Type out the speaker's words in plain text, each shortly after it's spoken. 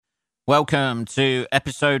Welcome to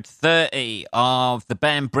episode 30 of the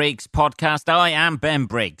Ben Briggs podcast. I am Ben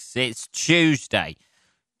Briggs. It's Tuesday,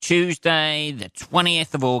 the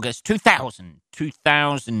 20th of August,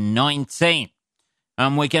 2019.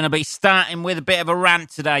 And we're going to be starting with a bit of a rant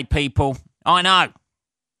today, people. I know.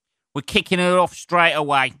 We're kicking it off straight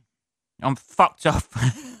away. I'm fucked off.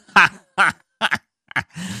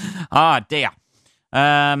 Oh, dear.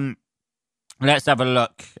 Let's have a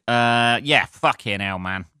look. Fucking hell,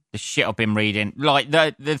 man. The shit I've been reading. Like,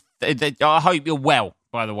 I hope you're well,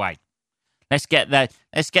 by the way. Let's get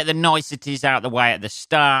the niceties out of the way at the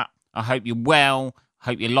start. I hope you're well.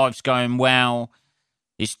 Hope your life's going well.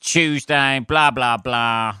 It's Tuesday, blah, blah,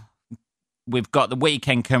 blah. We've got the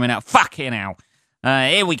weekend coming up. Fucking hell.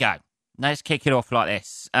 Here we go. Let's kick it off like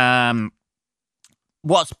this.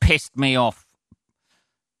 What's pissed me off?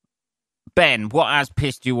 Ben, what has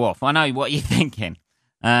pissed you off? I know what you're thinking.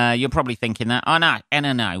 You're probably thinking that. I know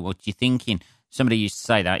what you're thinking. Somebody used to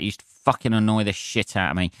say that. It used to fucking annoy the shit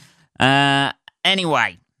out of me.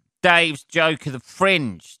 Anyway, Dave's joke of the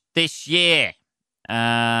Fringe this year.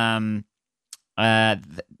 They're at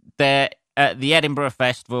the Edinburgh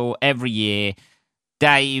Festival every year.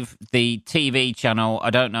 Dave, the TV channel,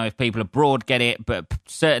 I don't know if people abroad get it, but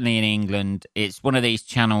certainly in England, it's one of these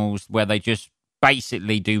channels where they just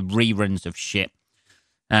basically do reruns of shit.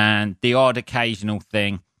 And the odd occasional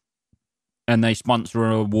thing, and they sponsor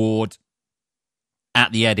an award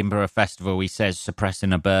at the Edinburgh Festival, he says,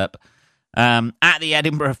 suppressing a burp, at the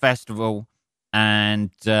Edinburgh Festival,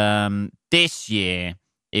 and this year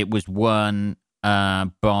it was won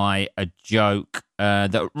by a joke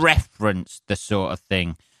that referenced the sort of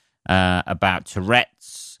thing about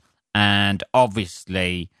Tourette's, and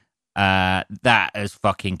obviously that has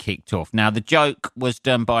fucking kicked off. Now, the joke was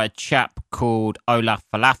done by a chap called Olaf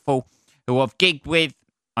Falafel, who I've gigged with.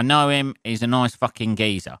 I know him. He's a nice fucking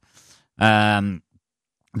geezer. The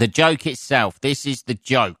joke itself, this is the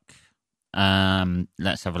joke.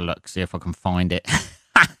 Let's have a look, see if I can find it.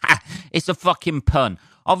 It's a fucking pun.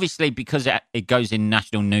 Obviously, because it goes in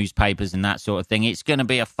national newspapers and that sort of thing, it's going to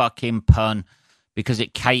be a fucking pun because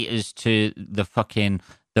it caters to the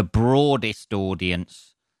broadest audience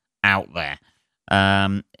out there.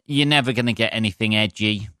 You're never going to get anything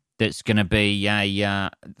edgy that's going to be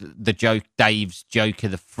the joke, Dave's joke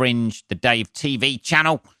of the Fringe, the Dave TV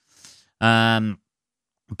channel.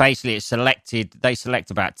 Basically, they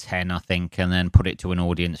select about 10, I think, and then put it to an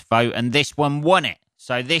audience vote, and this one won it.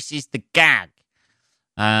 So this is the gag.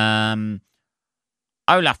 Olaf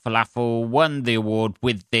Falafel won the award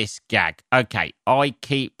with this gag. Okay, I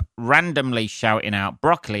keep randomly shouting out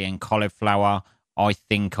broccoli and cauliflower. I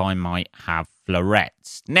think I might have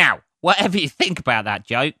florets. Now, whatever you think about that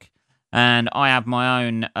joke, and I have my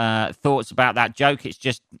own thoughts about that joke. It's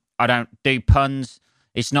just, I don't do puns.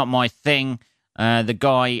 It's not my thing. The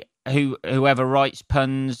guy, whoever writes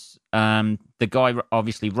puns, the guy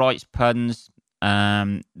obviously writes puns.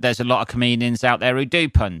 There's a lot of comedians out there who do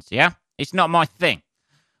puns, yeah? It's not my thing.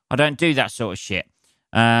 I don't do that sort of shit.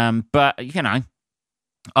 But, you know,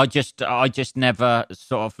 I just never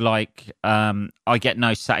sort of like, I get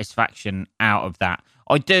no satisfaction out of that.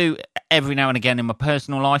 I do every now and again in my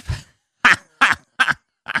personal life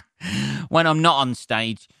when I'm not on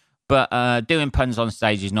stage, but doing puns on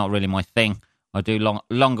stage is not really my thing. I do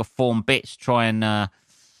longer form bits, try and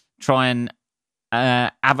have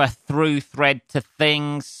a through thread to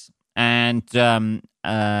things, and try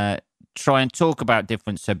and talk about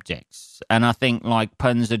different subjects. And I think like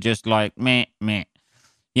puns are just like meh.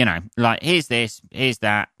 You know, like, here's this, here's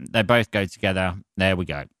that. They both go together. There we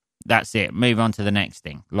go. That's it. Move on to the next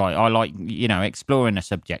thing. Like, I like, you know, exploring a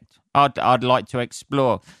subject. I'd like to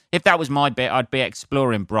explore. If that was my bit, I'd be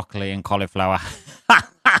exploring broccoli and cauliflower.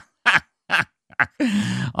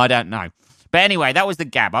 I don't know. But anyway, that was the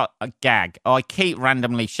gag. I keep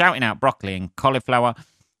randomly shouting out broccoli and cauliflower.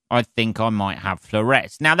 I think I might have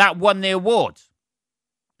florets. Now, that won the award.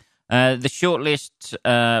 The shortlist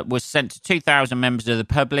was sent to 2,000 members of the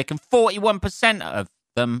public, and 41% of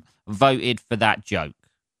them voted for that joke,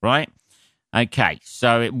 right? Okay,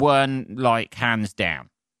 so it won, like, hands down,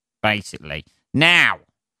 basically. Now,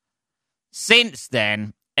 since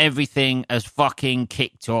then, everything has fucking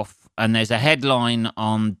kicked off, and there's a headline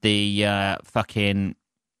on the fucking...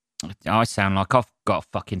 I sound like I've got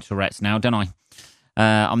fucking Tourette's now, don't I?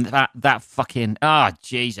 I'm that fucking... Oh,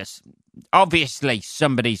 Jesus. Obviously,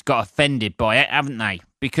 somebody's got offended by it, haven't they?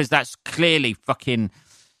 Because that's clearly fucking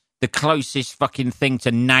the closest fucking thing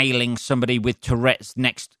to nailing somebody with Tourette's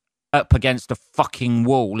up against a fucking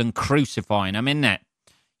wall and crucifying them, isn't it?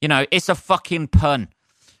 You know, it's a fucking pun.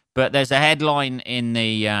 But there's a headline in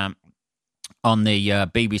the on the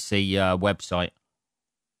BBC website,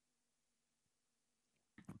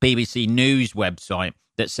 BBC News website,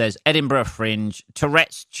 that says Edinburgh Fringe,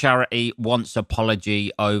 Tourette's charity wants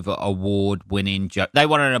apology over award-winning joke. They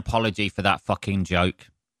want an apology for that fucking joke.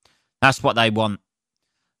 That's what they want.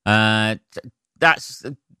 That's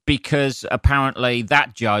because apparently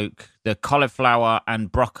that joke, the cauliflower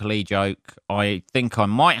and broccoli joke, I think I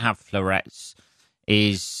might have Tourette's,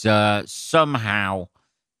 is somehow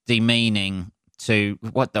demeaning to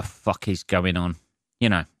what the fuck is going on. You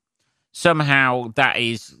know, somehow that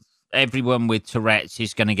is... Everyone with Tourette's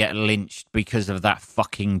is going to get lynched because of that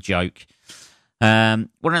fucking joke. One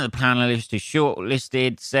of the panelists who's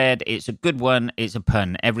shortlisted said it's a good one. It's a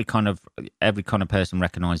pun. Every kind of person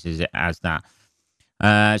recognises it as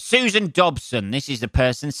that. Susan Dobson, this is the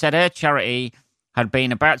person, said her charity had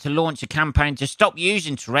been about to launch a campaign to stop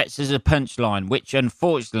using Tourette's as a punchline, which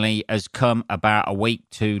unfortunately has come about a week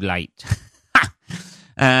too late.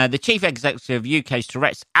 The chief executive of UK's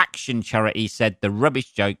Tourette's Action charity said the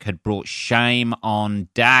rubbish joke had brought shame on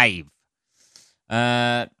Dave.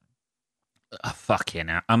 Fucking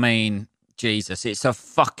hell. I mean, Jesus, it's a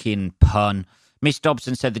fucking pun. Miss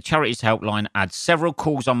Dobson said the charity's helpline had several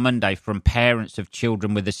calls on Monday from parents of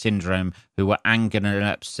children with the syndrome who were angered and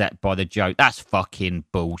upset by the joke. That's fucking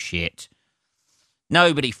bullshit.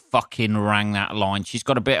 Nobody fucking rang that line. She's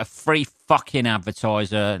got a bit of free fucking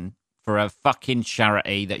advertiser for a fucking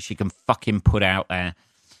charity that she can fucking put out there.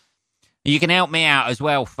 You can help me out as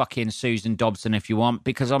well, fucking Susan Dobson, if you want,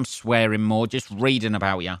 because I'm swearing more just reading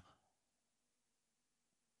about you.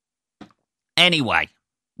 Anyway,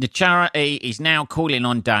 the charity is now calling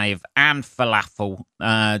on Dave and Falafel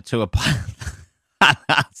to apologize.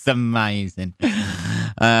 That's amazing.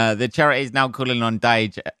 The charity is now calling on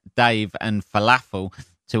Dave and Falafel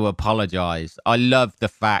to apologise. I love the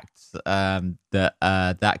fact that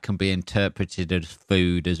that can be interpreted as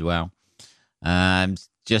food as well.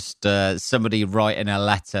 Just somebody writing a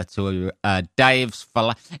letter to Dave's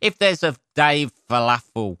Falafel. If there's a Dave's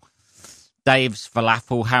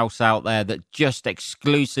Falafel house out there that just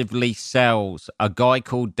exclusively sells, a guy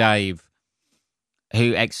called Dave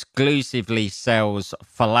who exclusively sells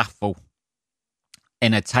falafel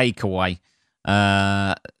in a takeaway,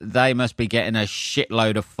 they must be getting a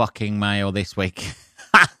shitload of fucking mail this week.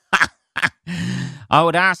 I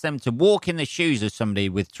would ask them to walk in the shoes of somebody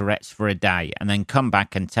with Tourette's for a day and then come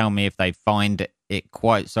back and tell me if they find it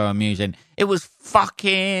quite so amusing. It was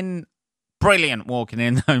fucking brilliant walking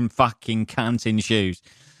in them fucking canteen shoes.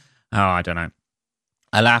 Oh, I don't know.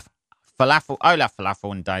 Olaf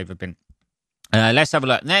Falafel and Dave have been... let's have a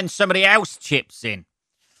look. And then somebody else chips in.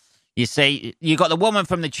 You see, you got the woman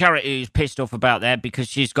from the charity who's pissed off about that because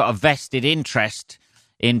she's got a vested interest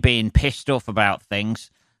in being pissed off about things.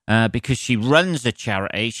 Because she runs a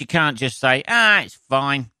charity, she can't just say, it's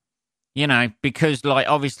fine. You know, because, like,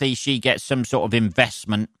 obviously she gets some sort of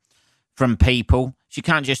investment from people. She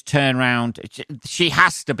can't just turn around. She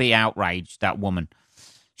has to be outraged, that woman.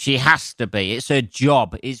 She has to be. It's her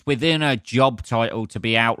job. It's within her job title to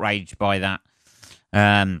be outraged by that.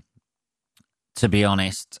 To be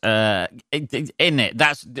honest. In it,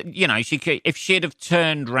 that's, you know, if she'd have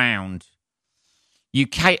turned round... You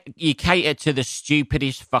cater to the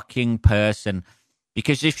stupidest fucking person.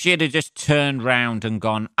 Because if she'd have just turned round and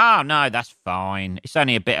gone, oh, no, that's fine. It's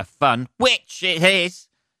only a bit of fun. Which it is.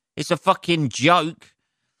 It's a fucking joke.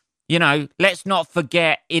 You know, let's not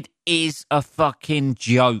forget it is a fucking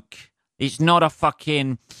joke. It's not a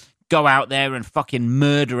fucking go out there and fucking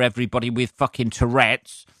murder everybody with fucking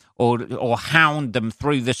Tourette's or hound them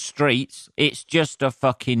through the streets. It's just a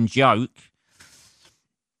fucking joke.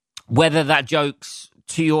 Whether that joke's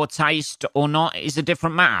to your taste or not is a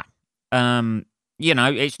different matter. You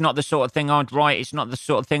know, it's not the sort of thing I'd write. It's not the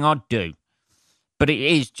sort of thing I'd do. But it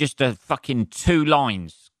is just a fucking 2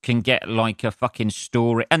 lines can get like a fucking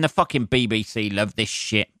story. And the fucking BBC love this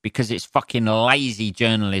shit because it's fucking lazy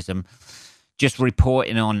journalism just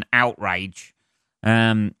reporting on outrage.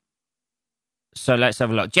 So let's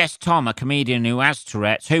have a look. Jess Tom, a comedian who has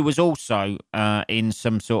Tourette's, who was also in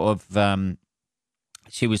some sort of...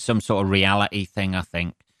 she was some sort of reality thing, I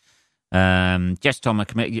think. Jess Tom,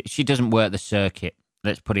 she doesn't work the circuit.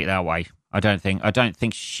 Let's put it that way. I don't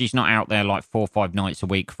think she's not out there like 4 or 5 nights a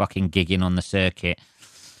week fucking gigging on the circuit.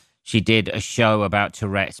 She did a show about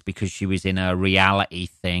Tourette's because she was in a reality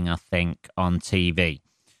thing, I think, on TV.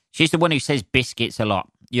 She's the one who says biscuits a lot.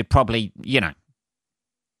 You'd probably, you know,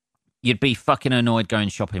 you'd be fucking annoyed going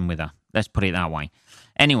shopping with her. Let's put it that way.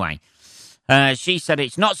 Anyway, she said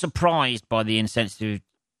it's not surprised by the insensitive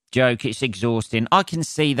joke. It's exhausting. I can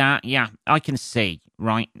see that. Yeah, I can see.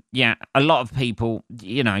 right? Yeah, a lot of people,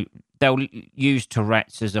 they'll use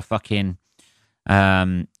Tourette's as a fucking,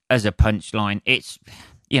 as a punchline. It's,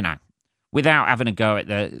 without having a go at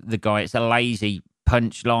the guy, it's a lazy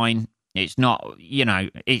punchline. It's not,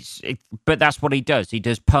 but that's what he does. He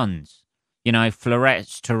does puns.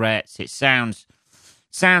 Fleurettes, Tourette's. It sounds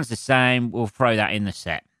the same. We'll throw that in the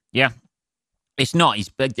set. Yeah. It's not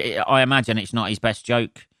I imagine it's not his best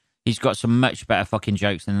joke. He's got some much better fucking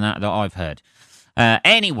jokes than that I've heard.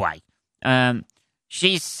 Anyway,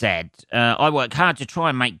 she said, I work hard to try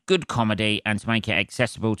and make good comedy and to make it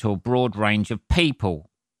accessible to a broad range of people.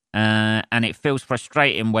 And it feels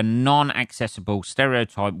frustrating when non-accessible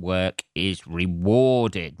stereotype work is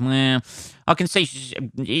rewarded. Well, I can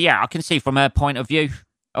see from her point of view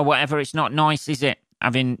or whatever. It's not nice, is it?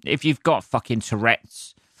 If you've got fucking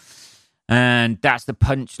Tourette's, and that's the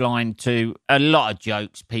punchline to a lot of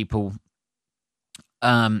jokes, people.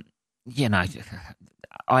 I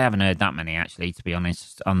haven't heard that many, actually, to be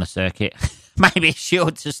honest, on the circuit. Maybe she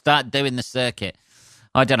ought to start doing the circuit.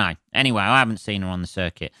 I don't know. Anyway, I haven't seen her on the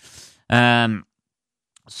circuit.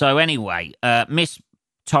 So anyway, Miss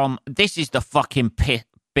Tom, this is the fucking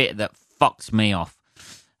bit that fucks me off.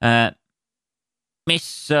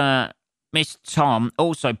 Miss Tom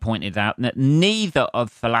also pointed out that neither of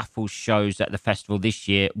Falafel's shows at the festival this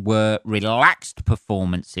year were relaxed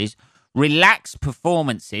performances. Relaxed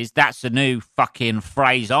performances, that's a new fucking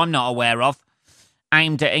phrase I'm not aware of,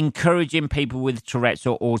 aimed at encouraging people with Tourette's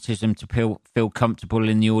or autism to feel comfortable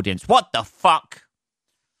in the audience. What the fuck?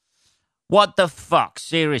 What the fuck?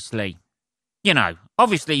 Seriously.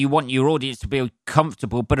 Obviously you want your audience to be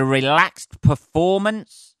comfortable, but a relaxed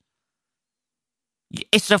performance?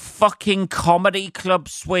 It's a fucking comedy club,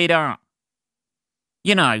 sweetheart.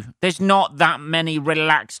 There's not that many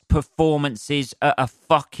relaxed performances at a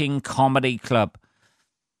fucking comedy club.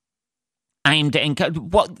 Aimed at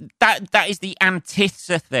that is the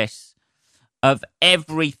antithesis of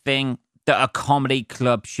everything that a comedy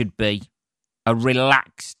club should be. A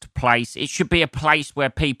relaxed place. It should be a place where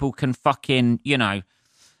people can fucking,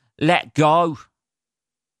 let go.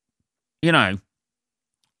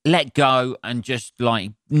 Let go and just,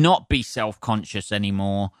 not be self-conscious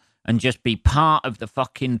anymore and just be part of the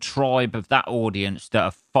fucking tribe of that audience that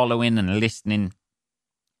are following and listening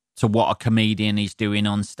to what a comedian is doing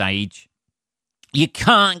on stage. You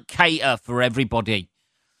can't cater for everybody.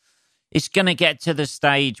 It's going to get to the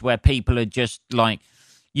stage where people are just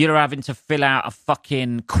you're having to fill out a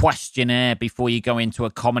fucking questionnaire before you go into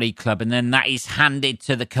a comedy club, and then that is handed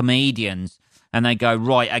to the comedians. And they go,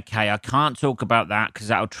 right, okay, I can't talk about that because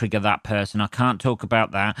that'll trigger that person. I can't talk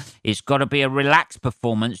about that. It's got to be a relaxed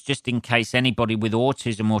performance just in case anybody with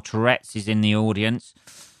autism or Tourette's is in the audience.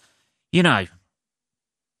 You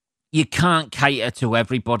can't cater to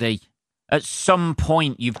everybody. At some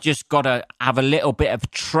point, you've just got to have a little bit of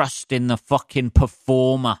trust in the fucking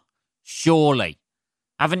performer. Surely.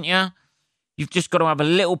 Haven't you? You've just got to have a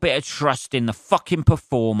little bit of trust in the fucking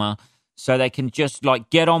performer so they can just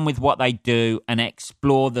get on with what they do and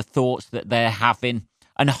explore the thoughts that they're having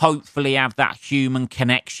and hopefully have that human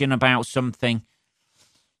connection about something.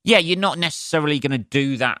 Yeah, you're not necessarily going to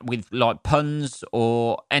do that with puns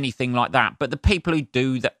or anything like that. But the people who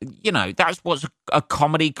do that, that's what a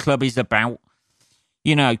comedy club is about.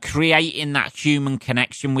 Creating that human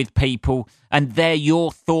connection with people, and they're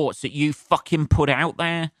your thoughts that you fucking put out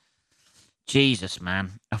there. Jesus,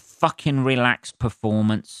 man. A fucking relaxed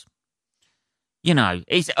performance.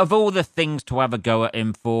 It's of all the things to have a go at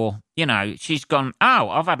him for, she's gone, oh,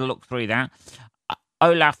 I've had a look through that.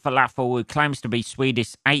 Olaf Falafel, who claims to be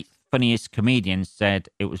Swedish 8th funniest comedian, said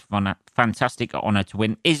it was a fantastic honour to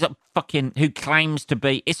win. It's a fucking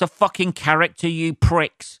character, you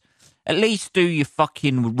pricks. At least do your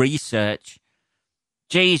fucking research.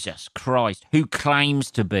 Jesus Christ, who claims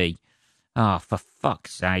to be? Oh, for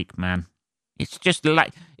fuck's sake, man. It's just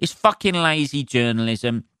it's fucking lazy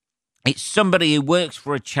journalism. It's somebody who works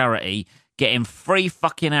for a charity getting free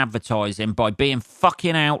fucking advertising by being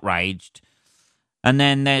fucking outraged. And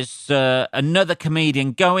then there's another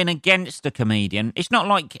comedian going against a comedian. It's not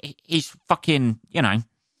like he's fucking,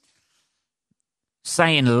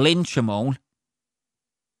 saying lynch 'em all.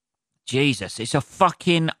 Jesus, it's a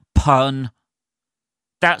fucking pun.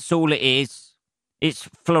 That's all it is. It's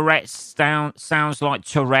Fleurettes sounds like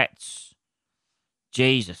Tourette's.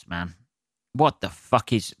 Jesus, man. What the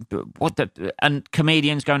fuck is... And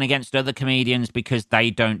comedians going against other comedians because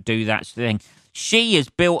they don't do that thing. She has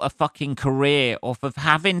built a fucking career off of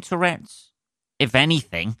having Tourette's, if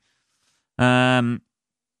anything. Anyway,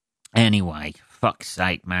 fuck's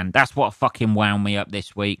sake, man. That's what fucking wound me up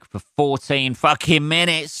this week for 14 fucking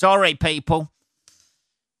minutes. Sorry, people.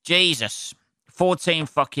 Jesus. 14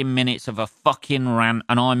 fucking minutes of a fucking rant,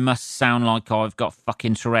 and I must sound like I've got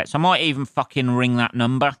fucking Tourette's. I might even fucking ring that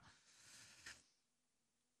number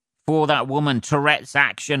for that woman. Tourette's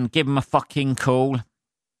action. Give him a fucking call.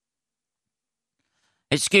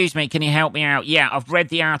 Excuse me, can you help me out? Yeah, I've read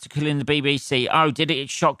the article in the BBC. Oh, did it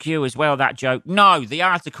shock you as well, that joke? No, the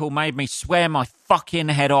article made me swear my fucking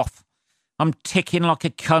head off. I'm ticking like a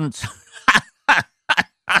cunt.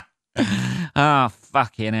 Oh,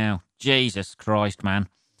 fucking hell. Jesus Christ, man.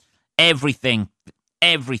 Everything,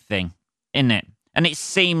 isn't it? And it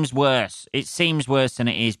seems worse. It seems worse than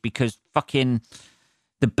it is because fucking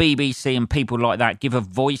the BBC and people like that give a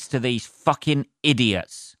voice to these fucking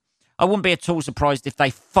idiots. I wouldn't be at all surprised if they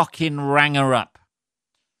fucking rang her up.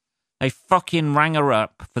 They fucking rang her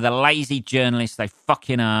up for the lazy journalists they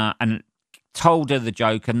fucking are and told her the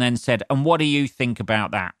joke and then said, and what do you think about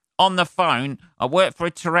that? On the phone, I work for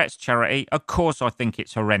a Tourette's charity. Of course I think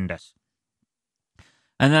it's horrendous.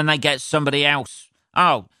 And then they get somebody else.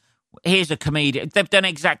 Oh, here's a comedian. They've done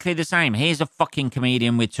exactly the same. Here's a fucking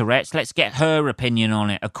comedian with Tourette's. Let's get her opinion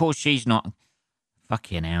on it. Of course she's not.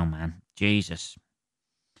 Fucking hell, man. Jesus.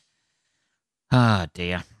 Oh,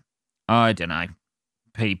 dear. I don't know.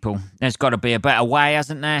 People. There's got to be a better way,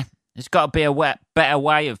 hasn't there? There's got to be a better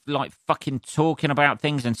way of, like, fucking talking about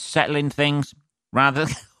things and settling things. Rather,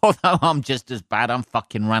 although I'm just as bad, I'm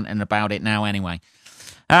fucking ranting about it now anyway.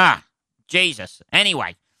 Jesus.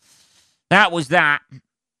 Anyway, that was that.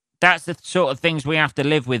 That's the sort of things we have to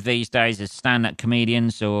live with these days as stand-up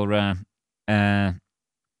comedians or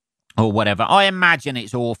whatever. I imagine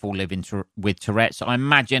it's awful living with Tourette's. I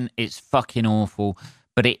imagine it's fucking awful,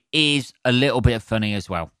 but it is a little bit funny as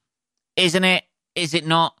well. Isn't it? Is it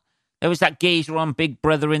not? There was that geezer on Big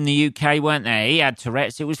Brother in the UK, weren't there? He had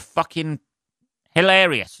Tourette's. It was fucking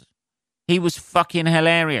hilarious. He was fucking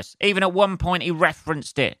hilarious. Even at one point he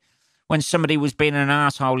referenced it when somebody was being an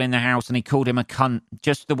arsehole in the house and he called him a cunt.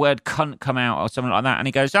 Just the word cunt come out or something like that. And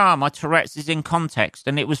he goes, my Tourette's is in context.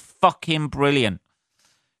 And it was fucking brilliant.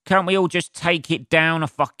 Can't we all just take it down a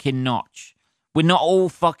fucking notch? We're not all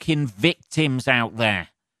fucking victims out there.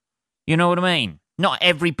 You know what I mean? Not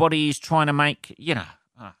everybody is trying to make,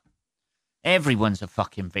 everyone's a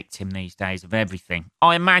fucking victim these days of everything.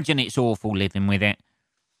 I imagine it's awful living with it.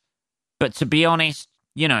 But to be honest,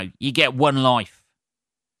 you get one life.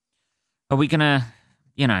 Are we going to,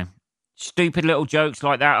 stupid little jokes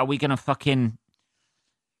like that, are we going to fucking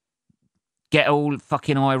get all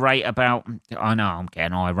fucking irate about... I know I'm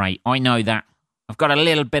getting irate. I know that. I've got a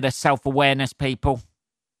little bit of self-awareness, people.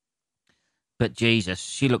 But Jesus,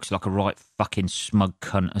 she looks like a right fucking smug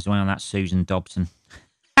cunt as well, that Susan Dobson.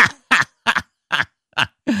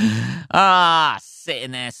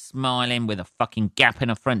 Sitting there smiling with a fucking gap in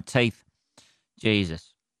her front teeth.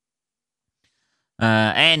 Jesus.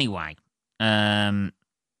 Anyway,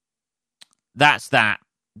 that's that.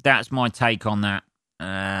 That's my take on that.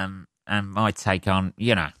 And my take on,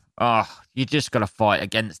 you just got to fight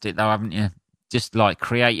against it, though, haven't you? Just like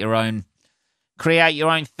create your own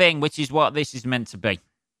thing, which is what this is meant to be,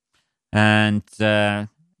 and get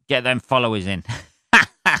them followers in.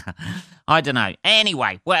 I don't know.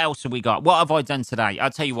 Anyway, what else have we got? What have I done today?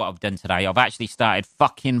 I'll tell you what I've done today. I've actually started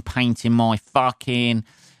fucking painting my fucking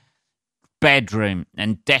bedroom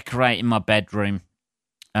and decorating my bedroom,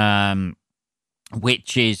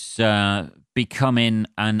 which is becoming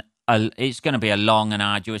it's going to be a long and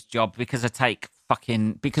arduous job because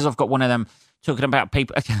because I've got one of them talking about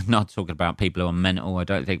people, not talking about people who are mental. I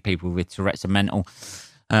don't think people with Tourette's are mental.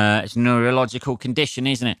 It's a neurological condition,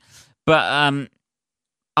 isn't it? But I'm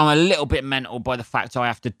a little bit mental by the fact I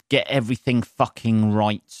have to get everything fucking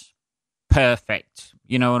right. Perfect.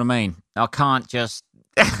 You know what I mean? I can't just...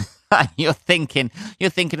 You're thinking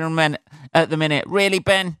at the minute, really,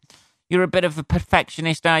 Ben? You're a bit of a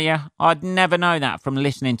perfectionist, are you? I'd never know that from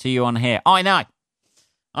listening to you on here. I know,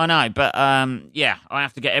 but I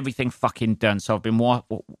have to get everything fucking done. So I've been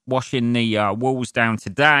washing the walls down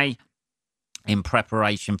today in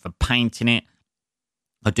preparation for painting it.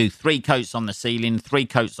 I do 3 coats on the ceiling, 3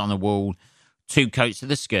 coats on the wall, 2 coats of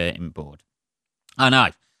the skirting board. I know,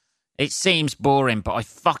 it seems boring, but I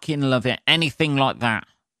fucking love it. Anything like that.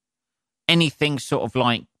 Anything sort of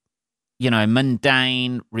like,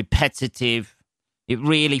 mundane, repetitive. It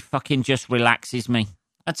really fucking just relaxes me.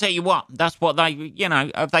 I tell you what, that's what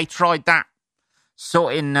have they tried that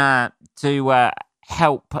sorting to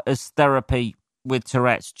help as therapy with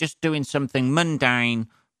Tourette's? Just doing something mundane,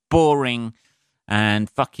 boring, and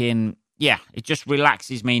fucking, it just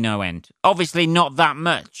relaxes me no end. Obviously not that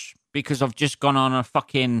much, because I've just gone on a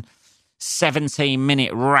fucking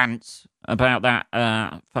 17-minute rant about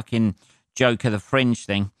that fucking Joker the Fringe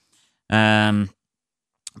thing.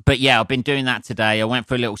 But yeah, I've been doing that today. I went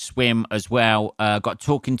for a little swim as well. Got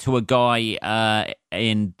talking to a guy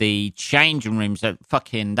in the changing rooms. That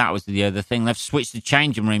was the other thing. They've switched the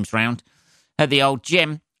changing rooms round at the old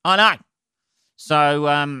gym. I know.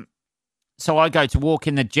 So I go to walk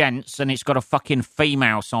in the gents, and it's got a fucking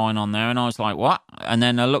female sign on there, and I was like, what? And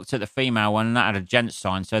then I looked at the female one, and that had a gent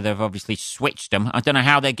sign, so they've obviously switched them. I don't know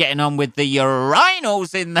how they're getting on with the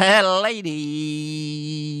urinals in there, ladies.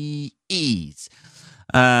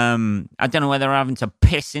 I don't know whether they're having to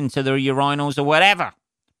piss into the urinals or whatever,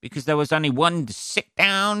 because there was only one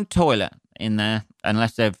sit-down toilet in there,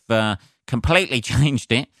 unless they've completely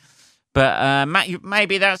changed it. But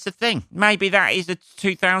maybe that's the thing. Maybe that is a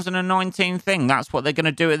 2019 thing. That's what they're going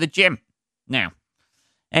to do at the gym. Now,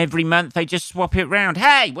 every month they just swap it round.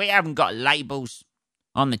 Hey, we haven't got labels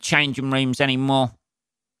on the changing rooms anymore.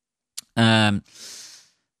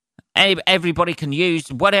 Everybody can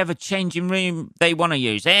use whatever changing room they want to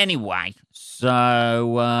use anyway.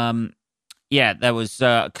 So, yeah, there was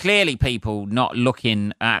clearly people not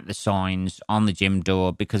looking at the signs on the gym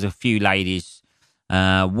door because a few ladies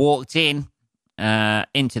walked into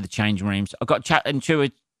the changing rooms. I got chatting to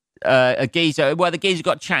a geezer. Well, the geezer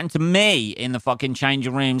got chatting to me in the fucking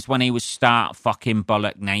changing rooms when he was stark fucking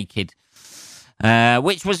bollock naked,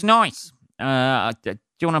 which was nice. Do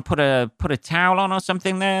you want to put a towel on or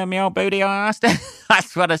something there, me old booty? I asked.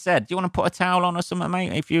 That's what I said. Do you want to put a towel on or something,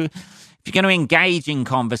 mate? If you're going to engage in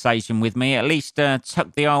conversation with me, at least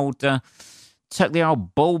tuck the old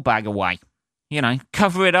ball bag away. You know,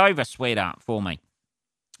 cover it over, sweetheart, for me.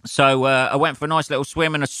 So I went for a nice little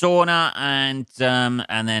swim in a sauna, and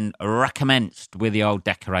then recommenced with the old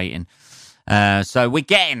decorating. So we're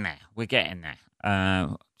getting there.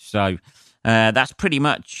 So that's pretty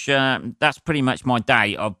much my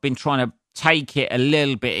day. I've been trying to take it a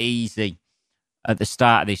little bit easy at the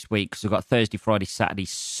start of this week because I've got Thursday, Friday, Saturday,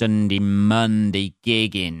 Sunday, Monday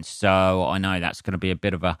gigging. So I know that's going to be a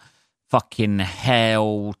bit of a fucking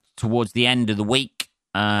hell towards the end of the week.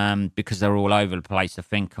 Because they're all over the place. I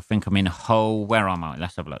think I'm in Hull. Where am I?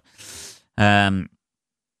 Let's have a look.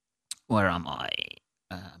 Where am I?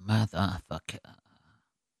 Motherfucker.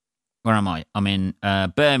 Where am I? I'm in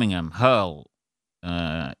Birmingham, Hull,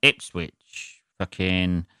 Ipswich,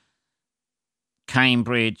 fucking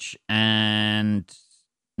Cambridge, and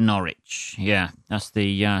Norwich. Yeah, that's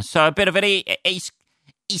the so a bit of an east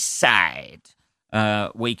side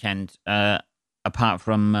weekend. Apart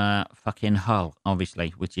from fucking Hull,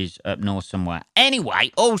 obviously, which is up north somewhere.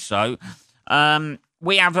 Anyway, also,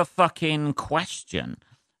 we have a fucking question.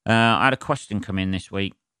 I had a question come in this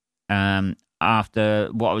week after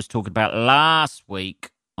what I was talking about last week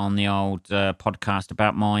on the old podcast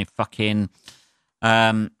about my fucking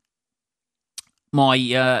the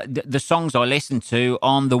songs I listened to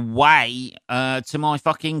on the way to my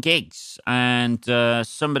fucking gigs. And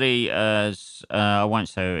somebody, I won't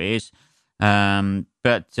say who it is,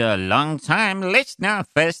 but long time listener,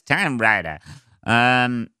 first time writer,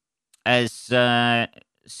 has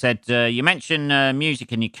said, you mentioned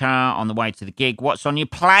music in your car on the way to the gig. What's on your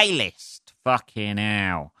playlist? Fucking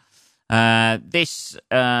hell. This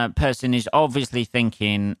person is obviously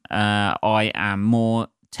thinking I am more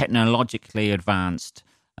technologically advanced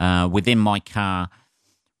within my car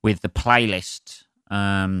with the playlist,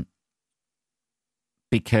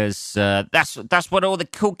 because that's what all the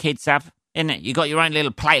cool kids have. Isn't it? You got your own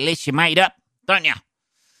little playlist you made up, don't you?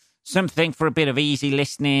 Something for a bit of easy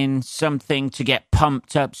listening, something to get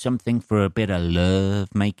pumped up, something for a bit of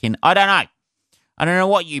love making. I don't know. I don't know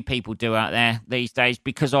what you people do out there these days,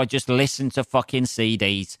 because I just listen to fucking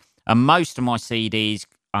CDs. And most of my CDs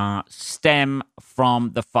stem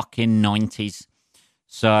from the fucking 90s.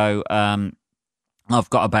 So I've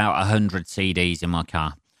got about 100 CDs in my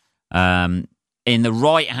car. In the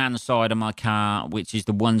right-hand side of my car, which is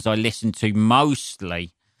the ones I listen to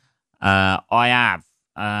mostly, I have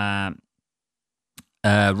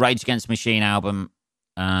Rage Against the Machine album,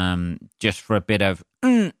 just for a bit of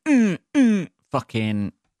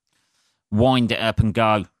fucking wind it up and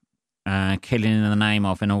go, Killing in the Name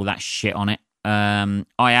of and all that shit on it. I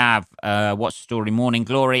have What's the Story, Morning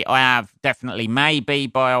Glory. I have definitely Maybe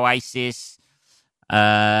by Oasis.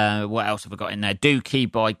 What else have I got in there? Dookie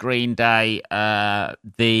by Green Day.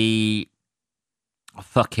 The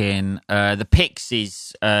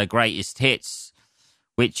Pixies' greatest hits,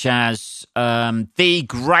 which has the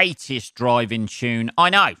greatest driving tune. I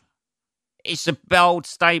know. It's a bold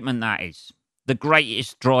statement, that is. The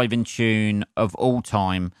greatest driving tune of all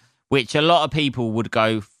time, which a lot of people would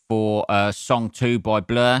go for Song 2 by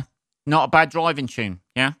Blur. Not a bad driving tune,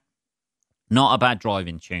 yeah? Not a bad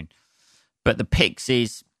driving tune. But the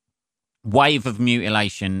Pixies' Wave of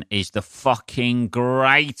Mutilation is the fucking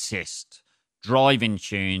greatest driving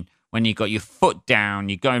tune when you got your foot down,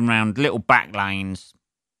 you're going around little back lanes,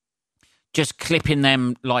 just clipping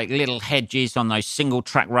them like little hedges on those single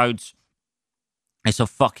track roads. It's a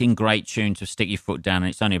fucking great tune to stick your foot down,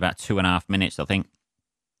 and it's only about 2.5 minutes, I think.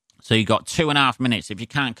 So you got 2.5 minutes. If you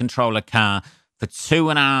can't control a car for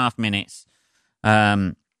 2.5 minutes,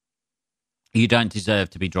 you don't deserve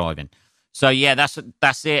to be driving. So yeah,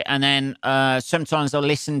 that's it. And then sometimes I'll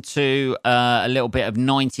listen to a little bit of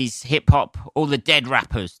 90s hip hop, all the dead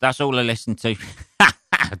rappers. That's all I listen to.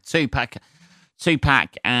 Tupac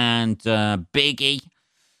and Biggie.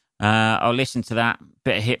 I'll listen to that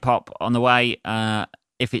bit of hip hop on the way.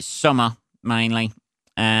 If it's summer mainly,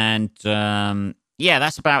 and yeah,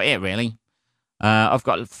 that's about it really. I've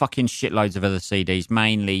got fucking shitloads of other CDs,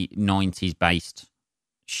 mainly 90s based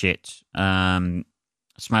shit.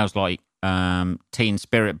 Smells Like Teen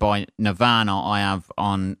Spirit by Nirvana I have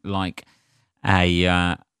on like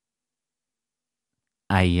a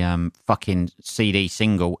fucking CD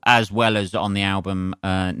single, as well as on the album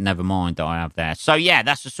Nevermind that I have there. So yeah,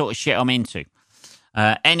 that's the sort of shit I'm into.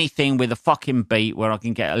 Anything with a fucking beat where I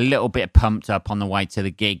can get a little bit pumped up on the way to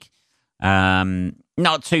the gig.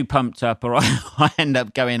 Not too pumped up, or I end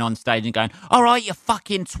up going on stage and going, all right, you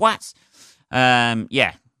fucking twats.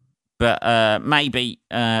 Yeah. But maybe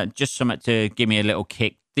just something to give me a little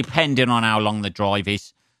kick, depending on how long the drive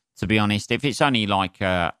is, to be honest. If it's only like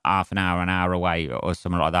half an hour away or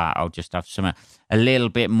something like that, I'll just have something a little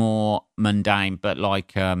bit more mundane. But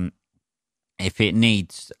like if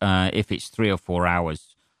it's 3 or 4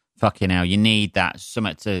 hours, fucking hell, you need that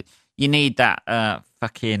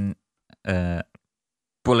fucking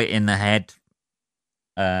Bullet in the Head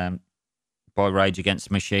by Rage Against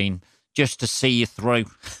the Machine, just to see you through.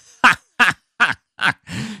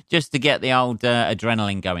 Just to get the old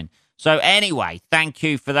adrenaline going. So anyway, thank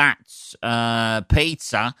you for that,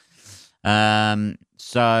 pizza. Yeah,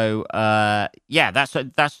 that's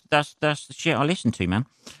the shit I listen to, man.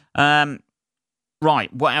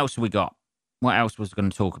 Right, what else have we got? What else was I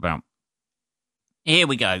going to talk about? Here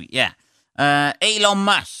we go. Yeah, Elon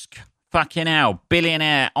Musk, fucking hell,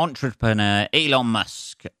 billionaire entrepreneur Elon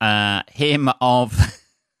Musk. Him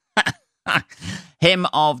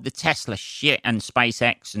of the Tesla shit and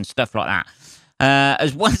SpaceX and stuff like that.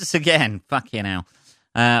 As once again, fucking hell.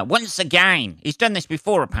 Once again, he's done this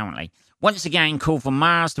before apparently. Once again called for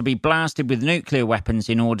Mars to be blasted with nuclear weapons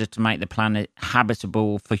in order to make the planet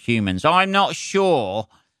habitable for humans. I'm not sure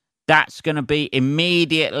that's going to be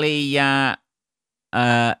immediately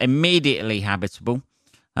habitable.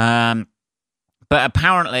 But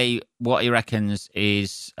apparently what he reckons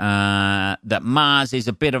is that Mars is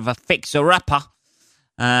a bit of a fixer-upper.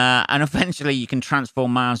 And eventually you can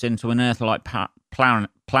transform Mars into an Earth-like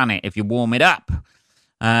planet if you warm it up.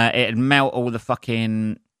 It'd melt all the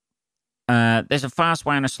fucking... there's a fast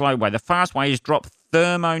way and a slow way. The fast way is drop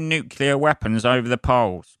thermonuclear weapons over the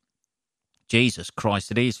poles. Jesus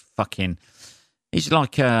Christ, it is fucking... He's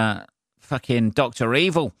like fucking Dr.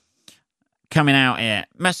 Evil coming out here.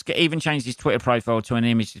 Musk even changed his Twitter profile to an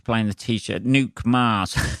image displaying the t-shirt Nuke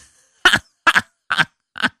Mars.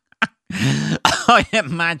 I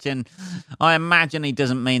imagine he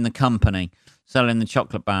doesn't mean the company selling the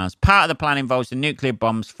chocolate bars. Part of the plan involves the nuclear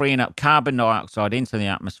bombs freeing up carbon dioxide into the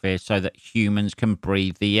atmosphere so that humans can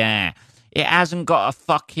breathe the air. It hasn't got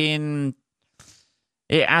an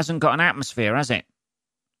atmosphere, has it?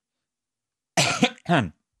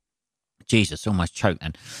 Jesus, almost choked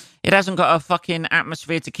then. It hasn't got a fucking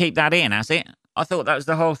atmosphere to keep that in, has it? I thought that was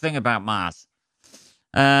the whole thing about Mars.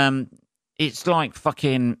 It's like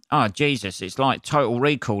fucking... Oh, Jesus. It's like Total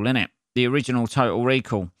Recall, isn't it? The original Total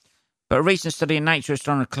Recall. But a recent study in Nature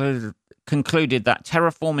Astronomy concluded that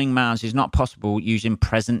terraforming Mars is not possible using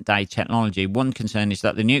present-day technology. One concern is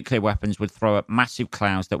that the nuclear weapons would throw up massive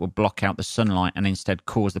clouds that would block out the sunlight and instead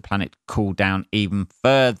cause the planet to cool down even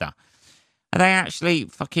further. Are they actually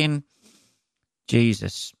fucking...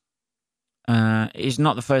 Jesus. It's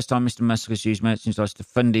not the first time Mr. Musk has used merchandise to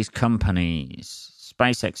fund his companies.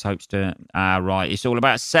 SpaceX hopes to... right, it's all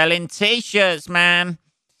about selling T-shirts, man.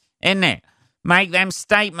 Isn't it? Make them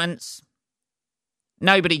statements.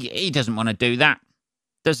 He doesn't want to do that,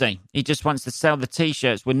 does he? He just wants to sell the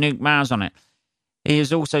T-shirts with Nuke Mars on it. He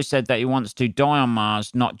has also said that he wants to die on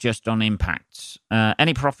Mars, not just on impact.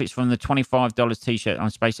 Any profits from the $25 T-shirt on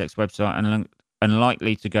SpaceX website are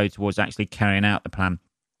unlikely to go towards actually carrying out the plan.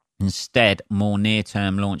 Instead, more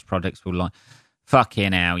near-term launch projects will like...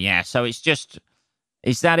 Fucking hell, yeah. So it's just...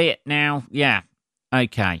 Is that it now? Yeah.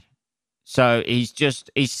 Okay. So he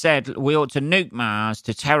said we ought to nuke Mars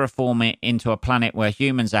to terraform it into a planet where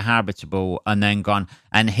humans are habitable, and then gone,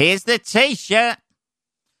 and here's the T-shirt.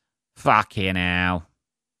 Fucking hell.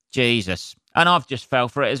 Jesus. And I've just fell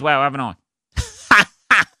for it as well, haven't I?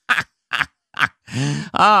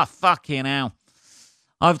 Fucking hell.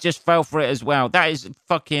 I've just fell for it as well. That is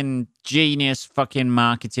fucking genius fucking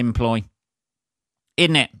marketing ploy.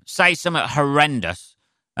 Isn't it? Say something horrendous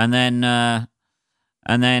and then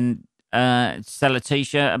sell a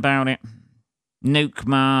T-shirt about it. Nuke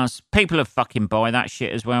Mars. People would fucking buy that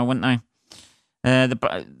shit as well, wouldn't they?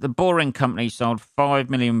 The Boring Company sold $5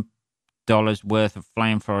 million worth of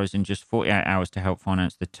flamethrowers in just 48 hours to help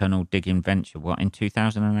finance the tunnel digging venture. What, in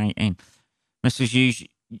 2018? Must use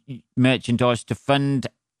merchandise to fund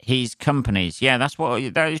his companies. Yeah, that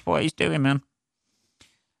is what he's doing, man.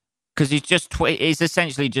 Because he's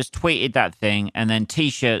essentially just tweeted that thing, and then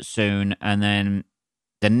T-shirt soon, and then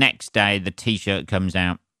the next day the T-shirt comes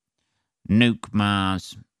out. Nuke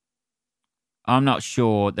Mars. I'm not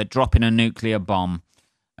sure that dropping a nuclear bomb,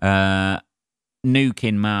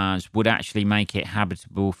 nuking Mars, would actually make it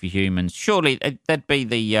habitable for humans. Surely there'd be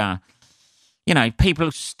the,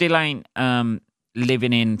 people still ain't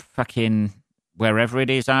living in fucking wherever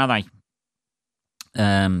it is, are they?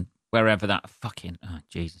 Wherever that fucking,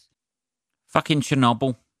 Jesus. Fucking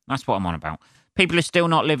Chernobyl. That's what I'm on about. People are still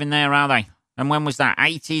not living there, are they? And when was that?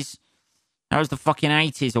 80s? That was the fucking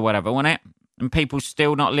 80s or whatever, wasn't it? And people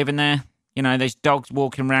still not living there. You know, there's dogs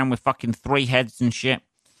walking around with fucking 3 heads and shit.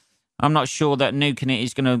 I'm not sure that nuking it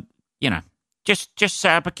is going to, just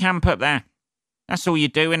set up a camp up there. That's all you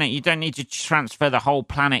do, innit? You don't need to transfer the whole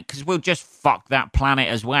planet, because we'll just fuck that planet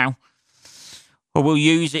as well. Or we'll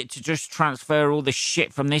use it to just transfer all the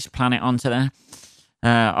shit from this planet onto there.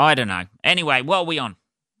 I don't know. Anyway, what are we on?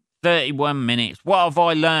 31 minutes. What have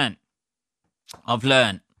I learned?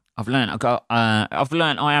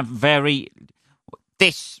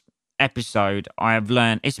 This episode, I have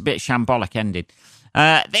learned, it's a bit shambolic ended.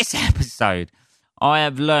 This episode, I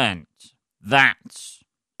have learned that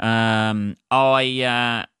I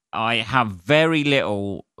have very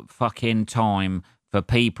little fucking time for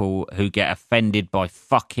people who get offended by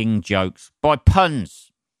fucking jokes, by puns.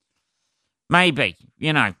 Maybe,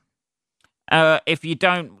 if you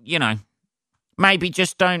don't, maybe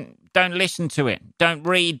just don't listen to it. Don't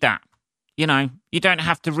read that. You don't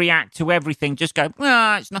have to react to everything. Just go,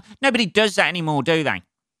 it's not. Nobody does that anymore, do they?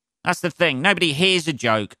 That's the thing. Nobody hears a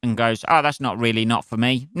joke and goes, that's not for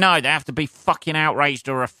me. No, they have to be fucking outraged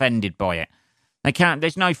or offended by it. They can't,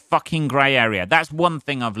 there's no fucking grey area. That's one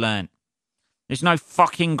thing I've learned. There's no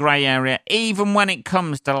fucking grey area. Even when it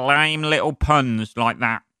comes to lame little puns like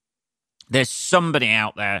that, there's somebody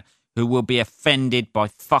out there who will be offended by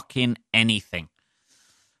fucking anything.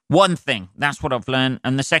 One thing, that's what I've learned.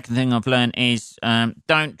 And the second thing I've learned is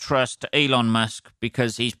don't trust Elon Musk,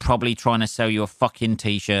 because he's probably trying to sell you a fucking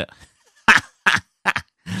T-shirt.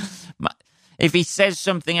 If he says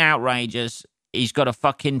something outrageous, he's got a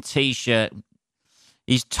fucking T-shirt.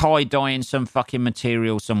 He's tie-dyeing some fucking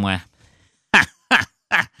material somewhere.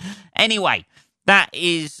 Anyway, that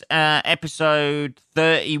is episode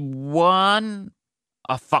 31.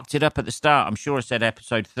 I fucked it up at the start. I'm sure I said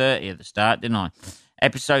episode 30 at the start, didn't I?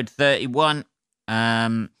 Episode 31.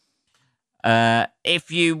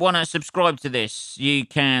 If you want to subscribe to this, you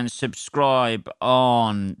can subscribe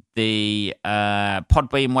on the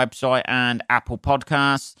Podbean website and Apple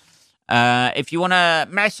Podcasts. If you want to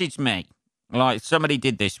message me, like somebody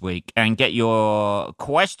did this week, and get your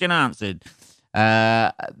question answered,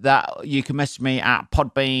 that you can message me at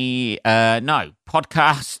podcast.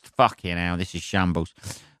 Fucking hell, this is shambles.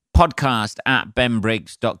 Podcast at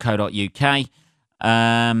benbriggs.co.uk.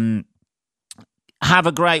 Have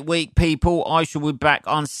a great week, people. I shall be back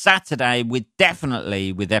on Saturday with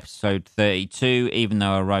episode 32, even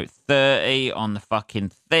though I wrote 30 on the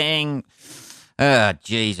fucking thing.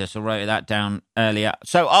 Jesus, I wrote that down earlier.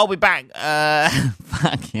 So I'll be back, I'll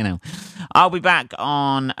be back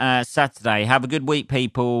on Saturday. Have a good week,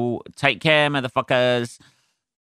 people. Take care, motherfuckers.